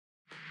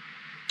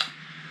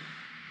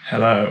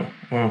Hello,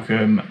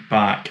 welcome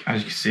back.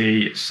 As you can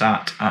see,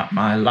 sat at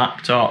my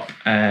laptop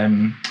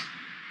and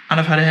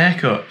I've had a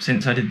haircut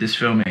since I did this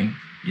filming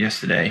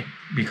yesterday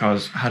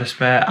because I had a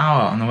spare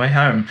hour on the way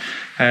home.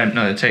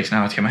 No, it takes an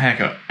hour to get my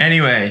haircut.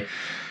 Anyway,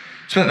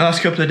 spent the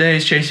last couple of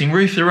days chasing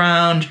Ruth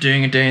around,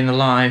 doing a day in the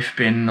life,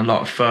 been a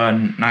lot of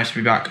fun. Nice to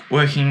be back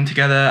working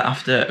together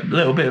after a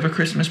little bit of a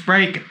Christmas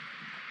break.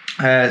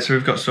 So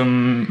we've got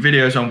some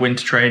videos on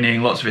winter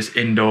training, lots of it's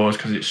indoors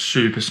because it's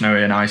super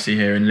snowy and icy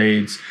here in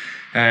Leeds.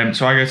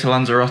 So I go to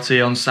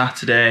Lanzarote on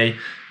Saturday,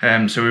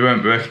 so we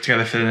won't be working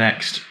together for the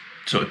next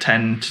sort of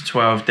 10 to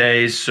 12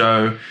 days.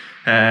 So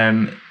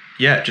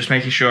yeah, just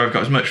making sure I've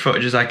got as much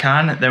footage as I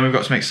can. Then we've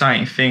got some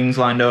exciting things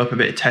lined up, a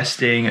bit of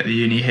testing at the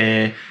uni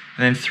here,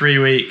 and then 3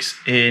 weeks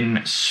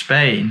in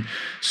Spain.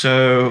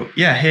 So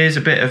yeah, here's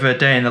a bit of a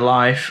day in the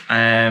life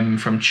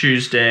from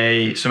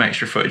Tuesday, some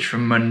extra footage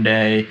from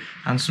Monday,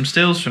 and some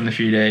stills from the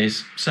few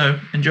days. So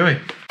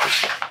enjoy.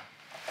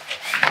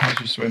 How's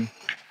your swim?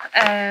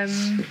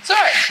 It's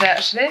alright today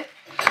actually.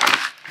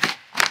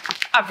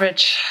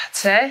 Average, I'd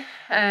say.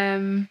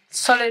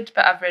 Solid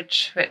but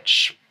average,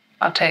 which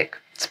I'll take.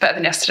 It's better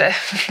than yesterday.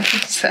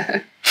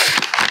 So.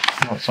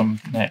 What's on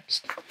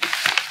next?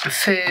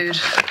 Food.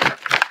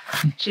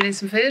 Do you need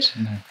some food?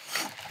 No.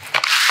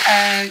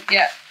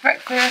 Yeah,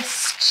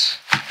 breakfast,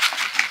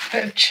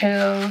 bit of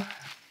chill,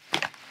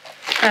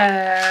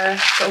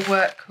 got a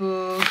work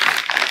call,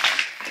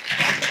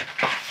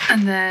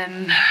 and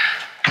then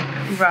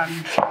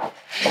run.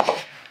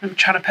 I'm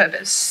trying to put a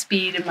bit of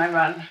speed in my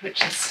run,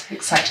 which is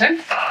exciting.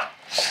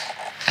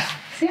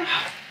 So yeah,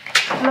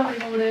 lovely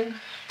morning.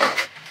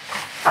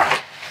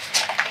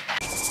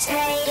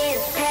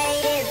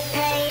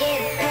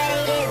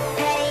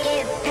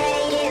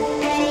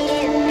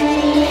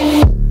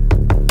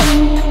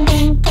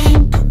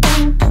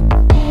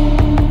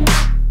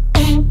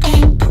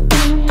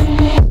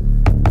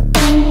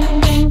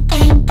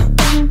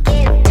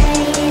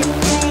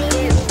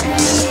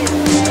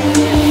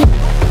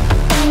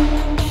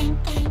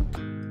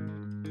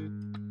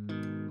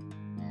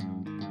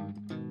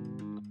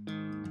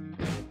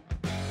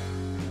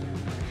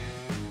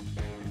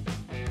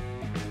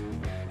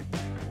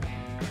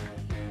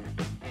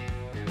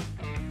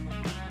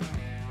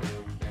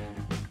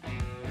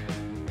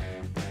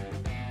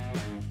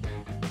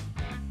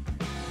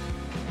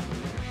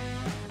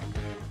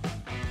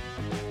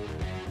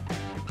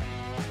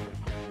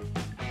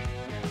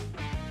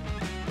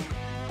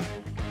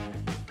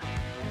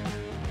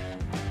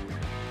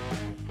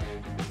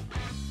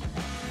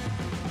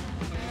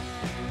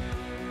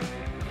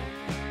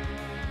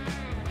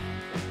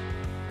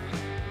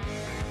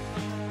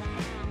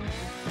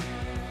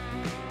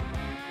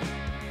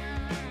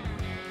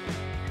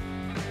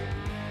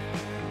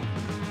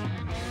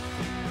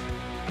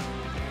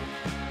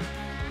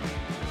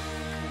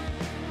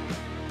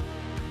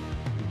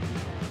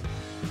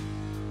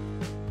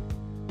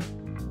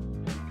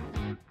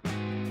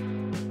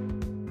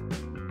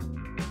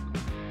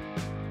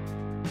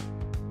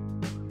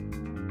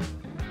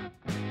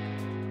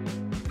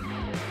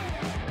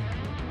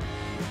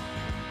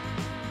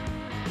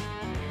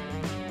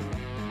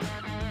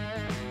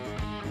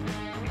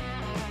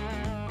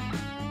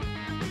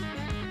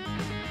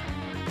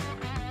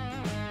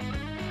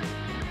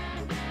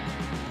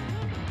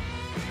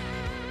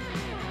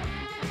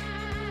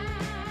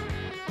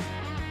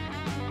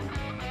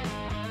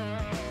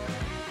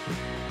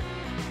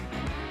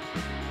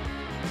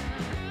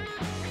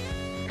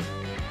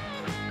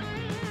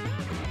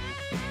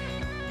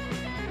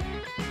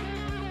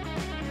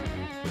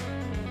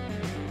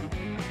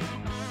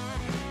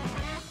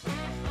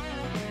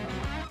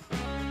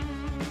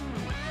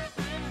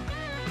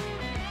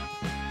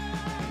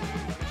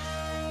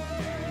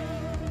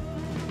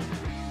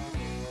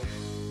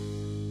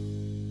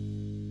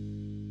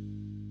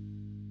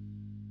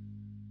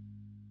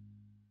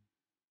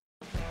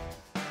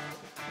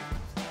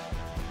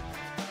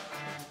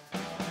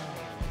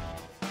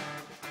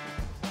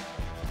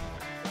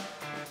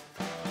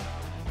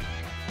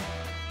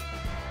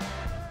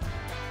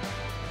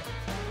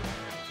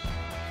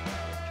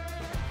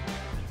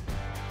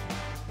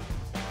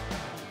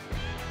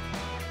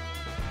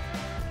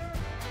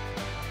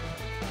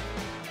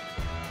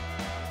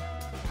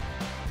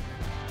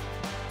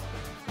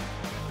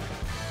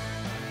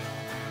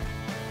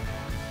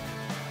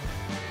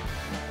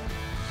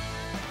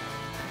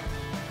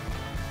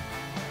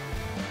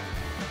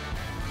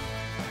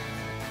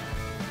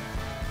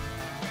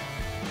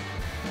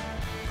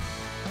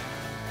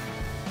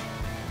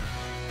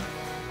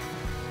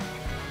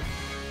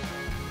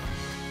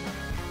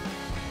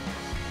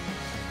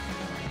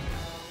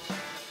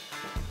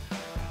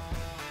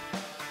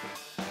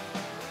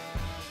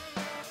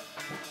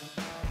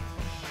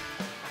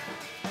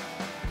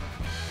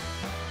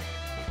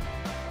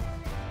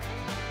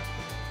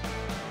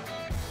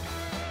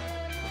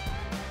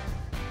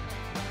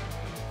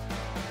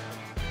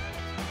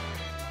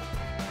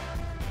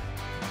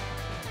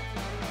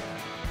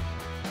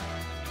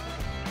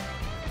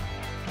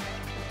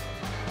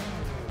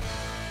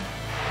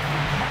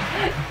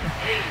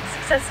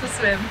 Successful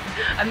swim.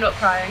 I'm not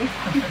crying.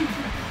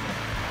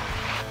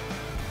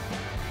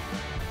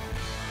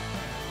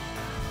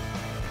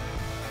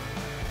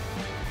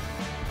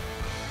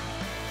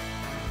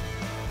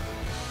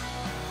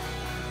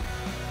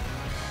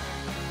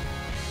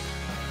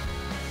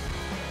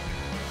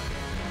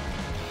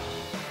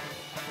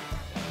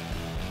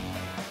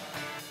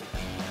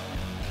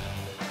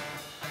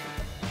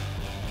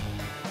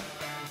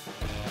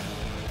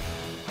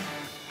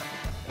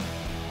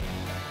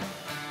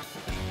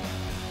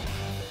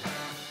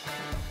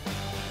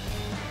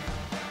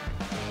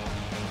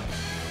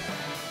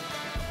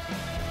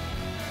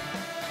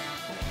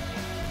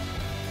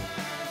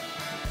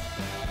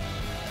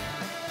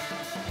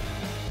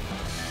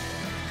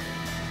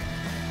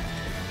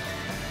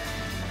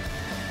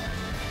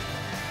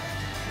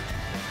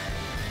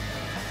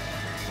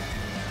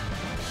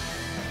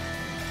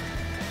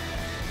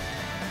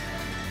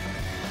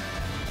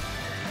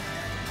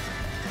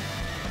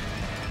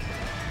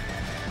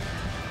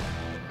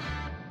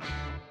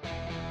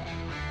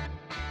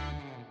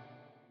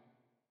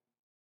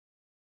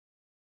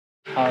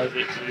 How is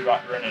it to be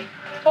back running?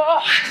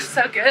 Oh,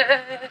 so good.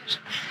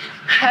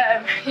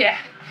 Yeah,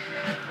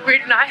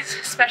 really nice,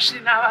 especially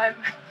now I'm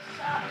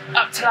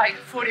up to like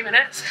 40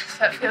 minutes,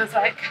 so it feels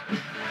like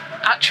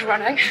actual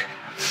running.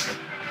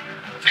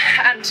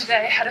 And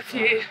today had a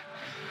few,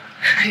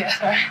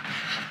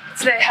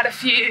 today had a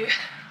few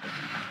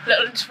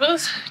little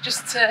intervals,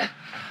 just to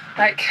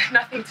like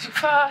nothing too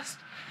fast,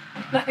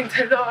 nothing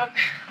too long,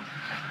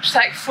 just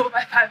like 4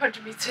 by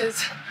 500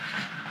 meters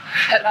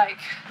at like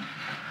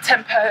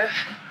tempo,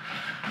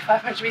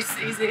 500 meters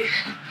easy.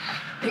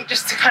 I think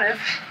just to kind of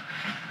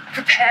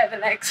prepare the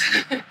legs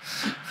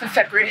for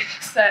February.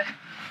 So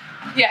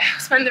yeah, I'll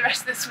spend the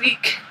rest of this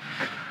week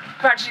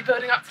gradually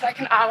building up to like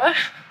an hour,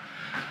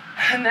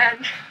 and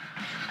then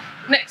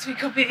next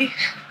week will be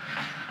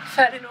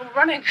fairly normal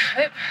running,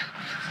 I hope.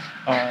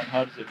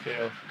 How does it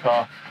feel?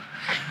 Calf?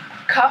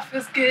 Calf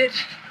feels good.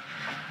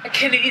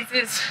 Achilles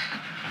is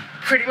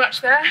pretty much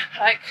there.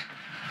 Like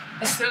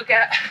I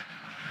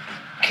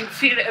can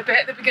feel it a bit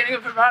at the beginning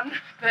of a run,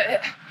 but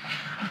it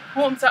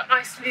warms up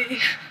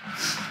nicely,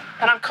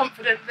 and I'm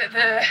confident that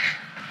the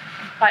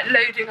like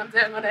loading I'm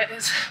doing on it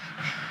is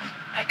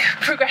like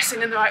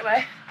progressing in the right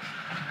way.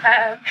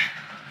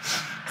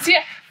 So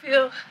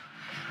yeah,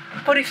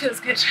 body feels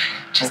good,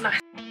 which is nice.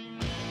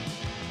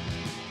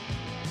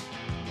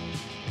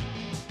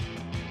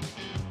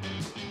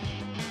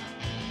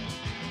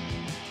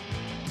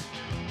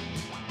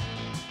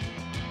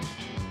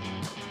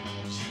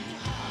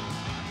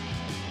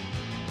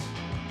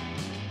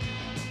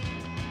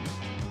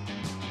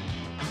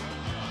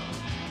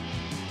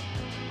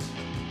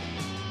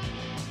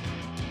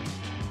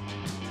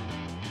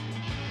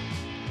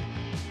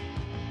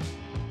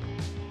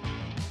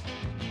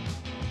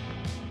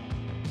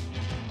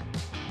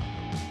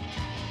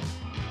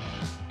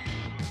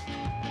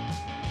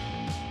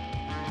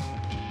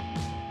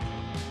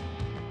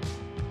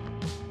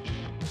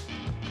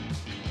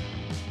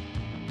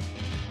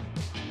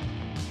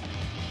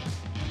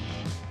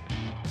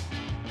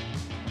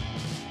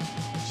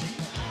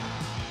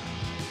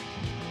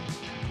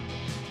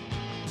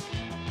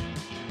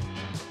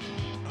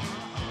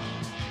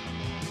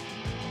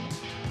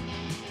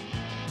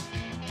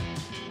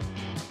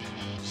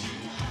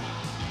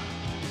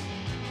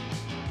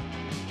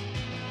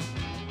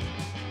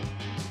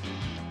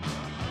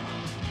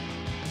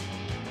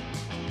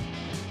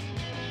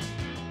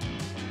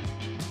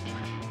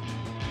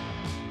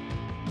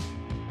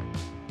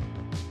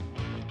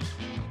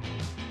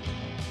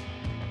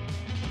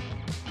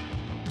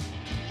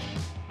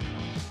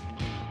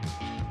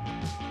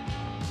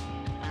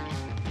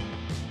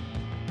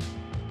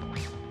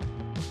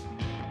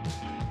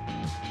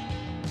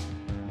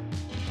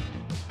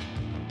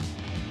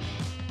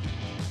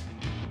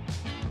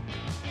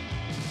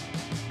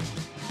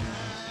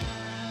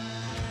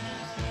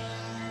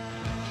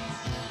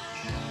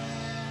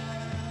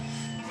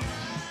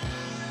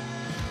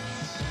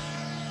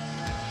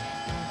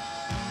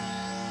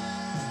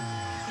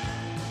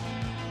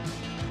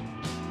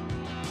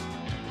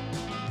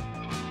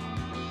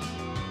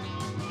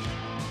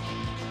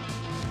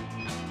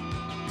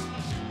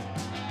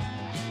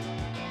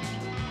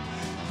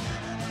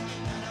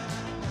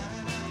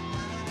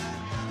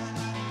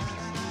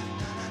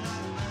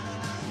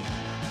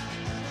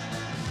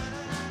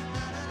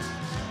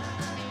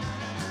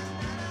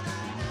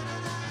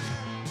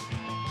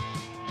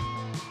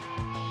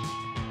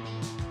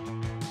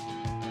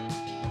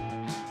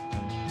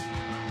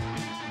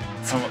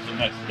 So what's the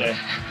next day?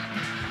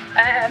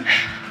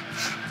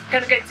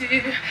 Gonna go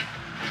do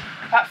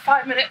about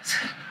 5 minutes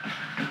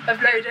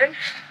of loading.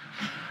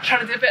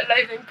 Trying to do a bit of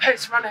loading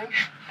post running,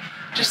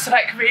 just to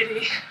like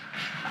really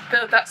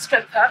build that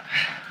strength up.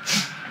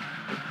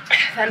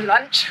 Then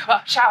lunch,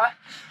 well, shower,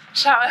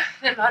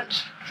 then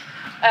lunch.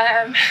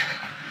 Then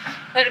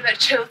a bit of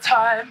chill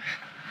time,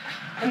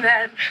 and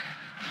then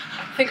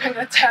I think I'm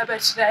gonna turbo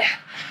today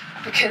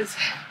because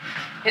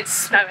it's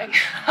snowing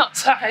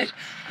outside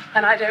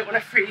and I don't want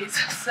to freeze.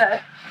 So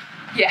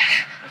yeah,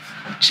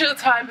 chill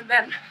time, and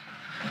then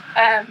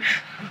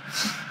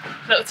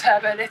little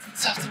turbo later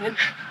this afternoon.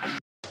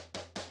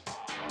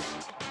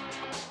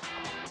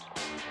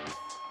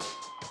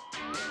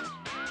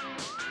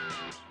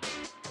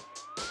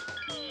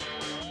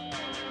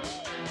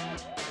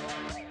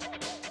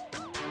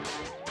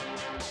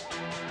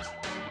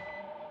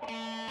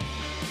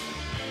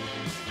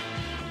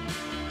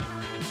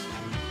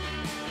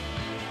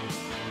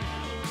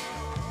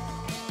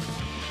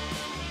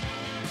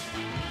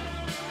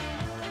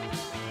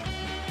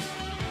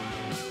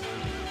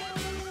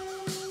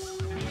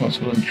 What's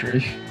for lunch,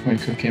 Ruth? What are you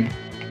cooking?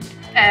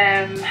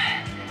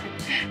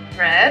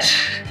 Bread.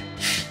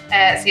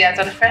 So yeah, I've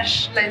done a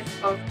fresh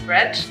loaf of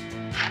bread.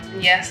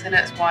 And yes, I know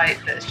it's white,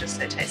 but it's just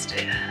so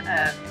tasty.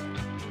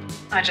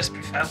 I just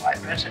prefer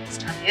white bread at this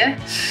time of year.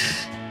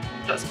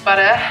 Lots of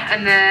butter,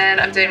 and then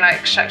I'm doing like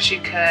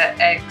shakshuka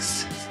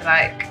eggs, so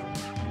like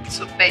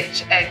sort of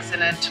baked eggs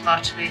in a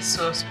tomato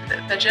sauce with a bit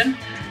of veg in,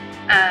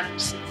 and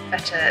some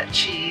feta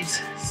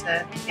cheese.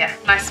 So yeah,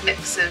 nice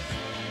mix of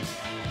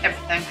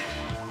everything.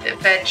 Bit of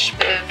veg,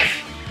 bit of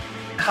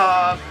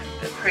carb,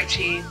 bit of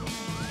protein.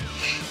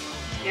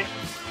 Yeah.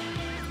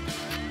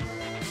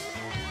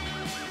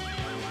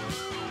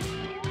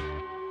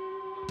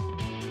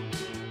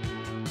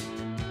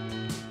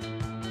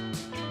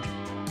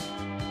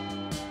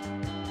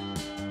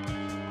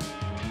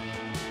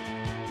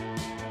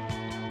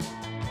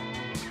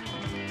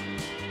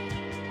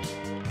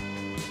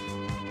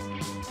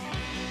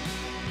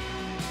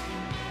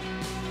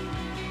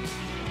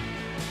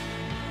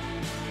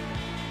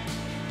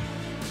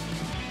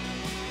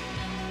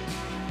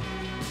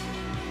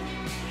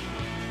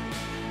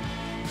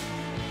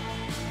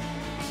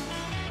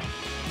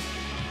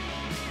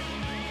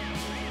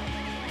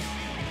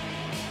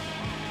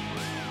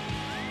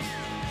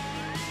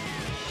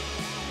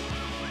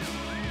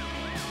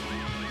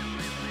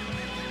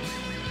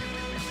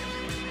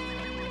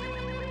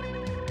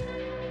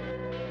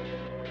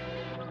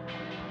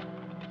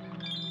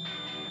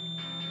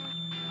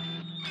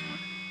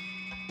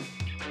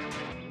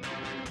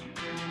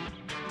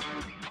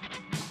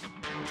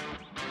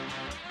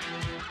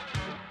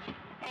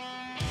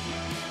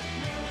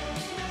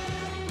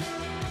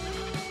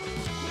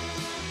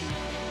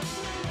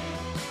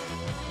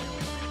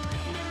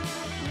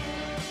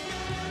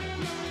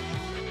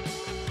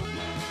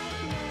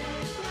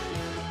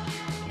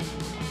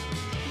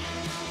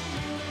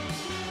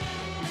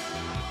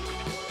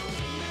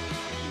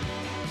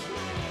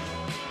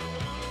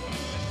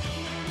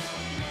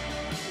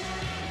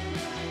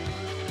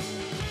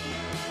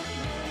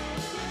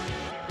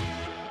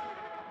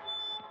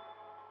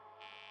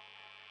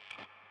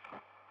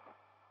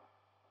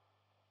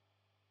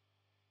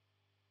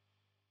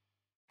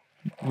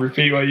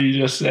 Repeat what you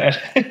just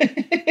said.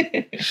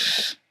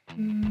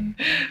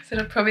 So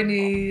I'll probably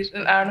need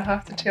an hour and a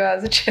half to 2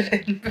 hours of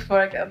chilling before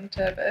I get on the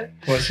turbo.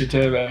 What's your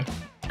turbo?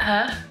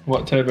 Huh?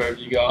 What turbo have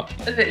you got?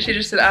 Literally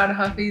just an hour and a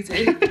half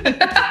easy.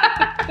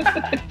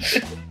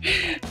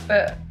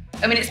 But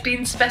I mean, it's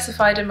been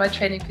specified in my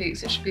training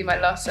peaks. It should be my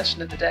last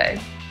session of the day.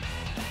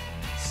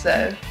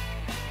 So.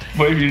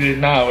 What if you did it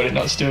now? Would it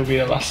not still be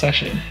the last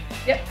session?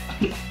 Yep.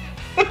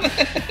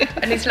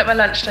 I need to let my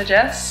lunch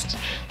digest.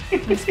 I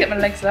need to get my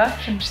legs up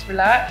and just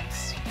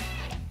relax.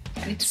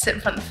 I need to sit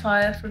in front of the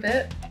fire for a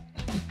bit.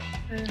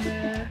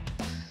 And,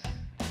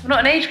 I'm not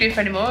an age group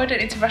anymore. I don't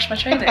need to rush my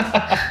training.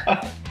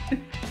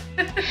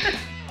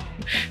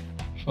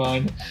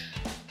 Fine.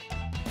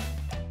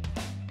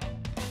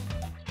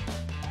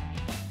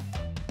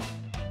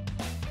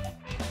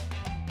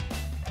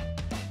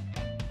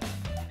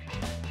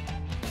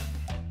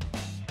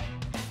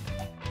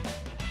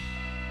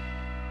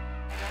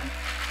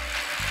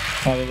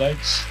 How are the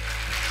legs?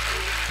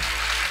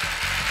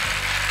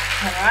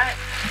 Alright.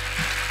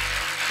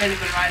 Only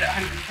going to ride at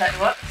 130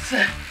 watts.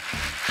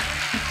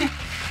 It's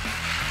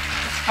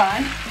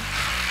fine.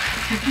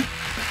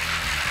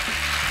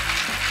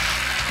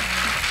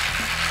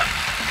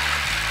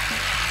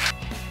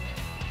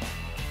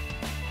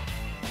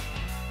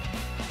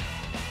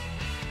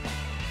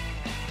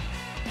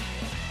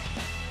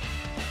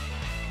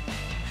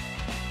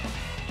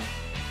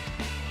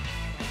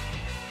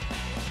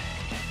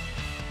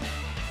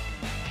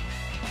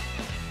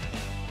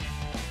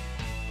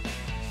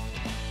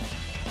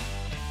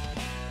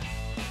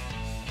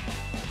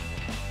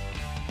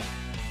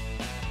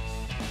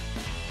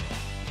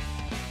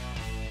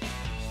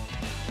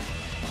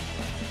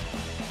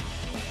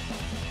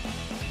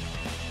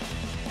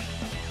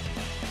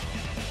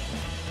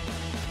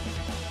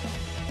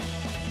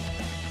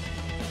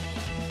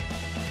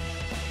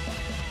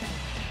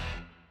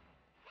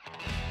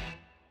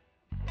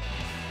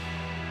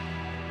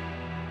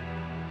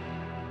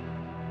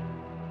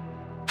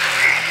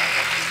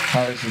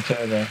 How is the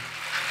turbo?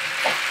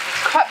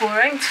 Quite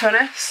boring, to be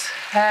honest.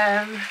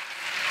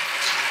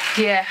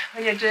 Yeah,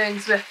 when you're doing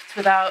Zwift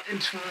without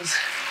intervals,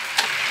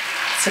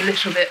 it's a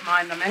little bit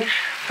mind-numbing,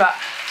 but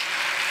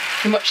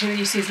I'm watching the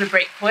new season of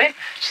Breakpoint,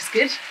 which is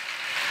good.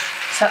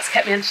 So that's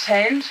kept me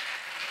entertained.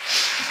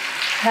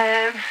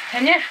 And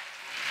yeah,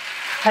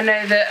 I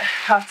know that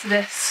after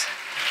this,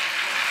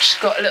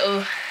 just got a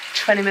little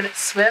 20-minute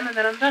swim and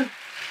then I'm done.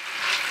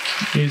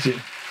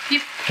 Easy.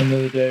 Yep.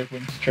 Another day of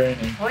winter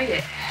training. Oh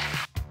yeah.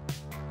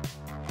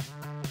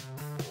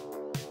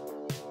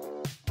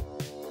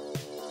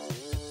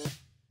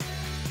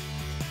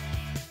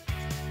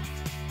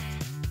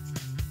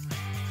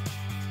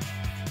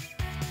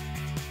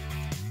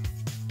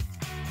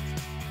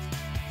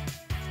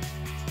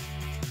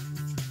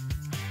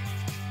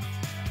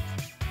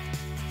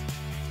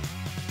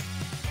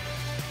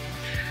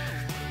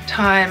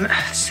 Time,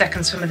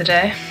 second swim of the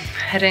day,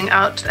 heading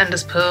out to the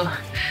Enders Pool.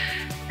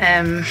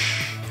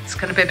 It's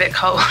going to be a bit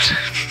cold.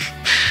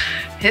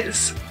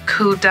 It's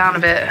cooled down a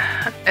bit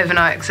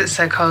overnight because it's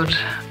so cold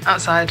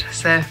outside,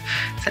 so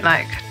it's at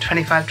like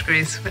 25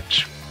 degrees,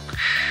 which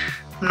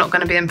I'm not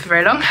going to be in for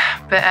very long.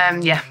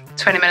 But yeah,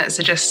 20 minutes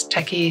of just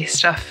techie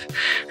stuff,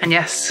 and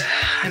yes,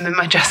 I'm in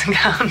my dressing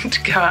gown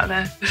to go out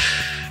there.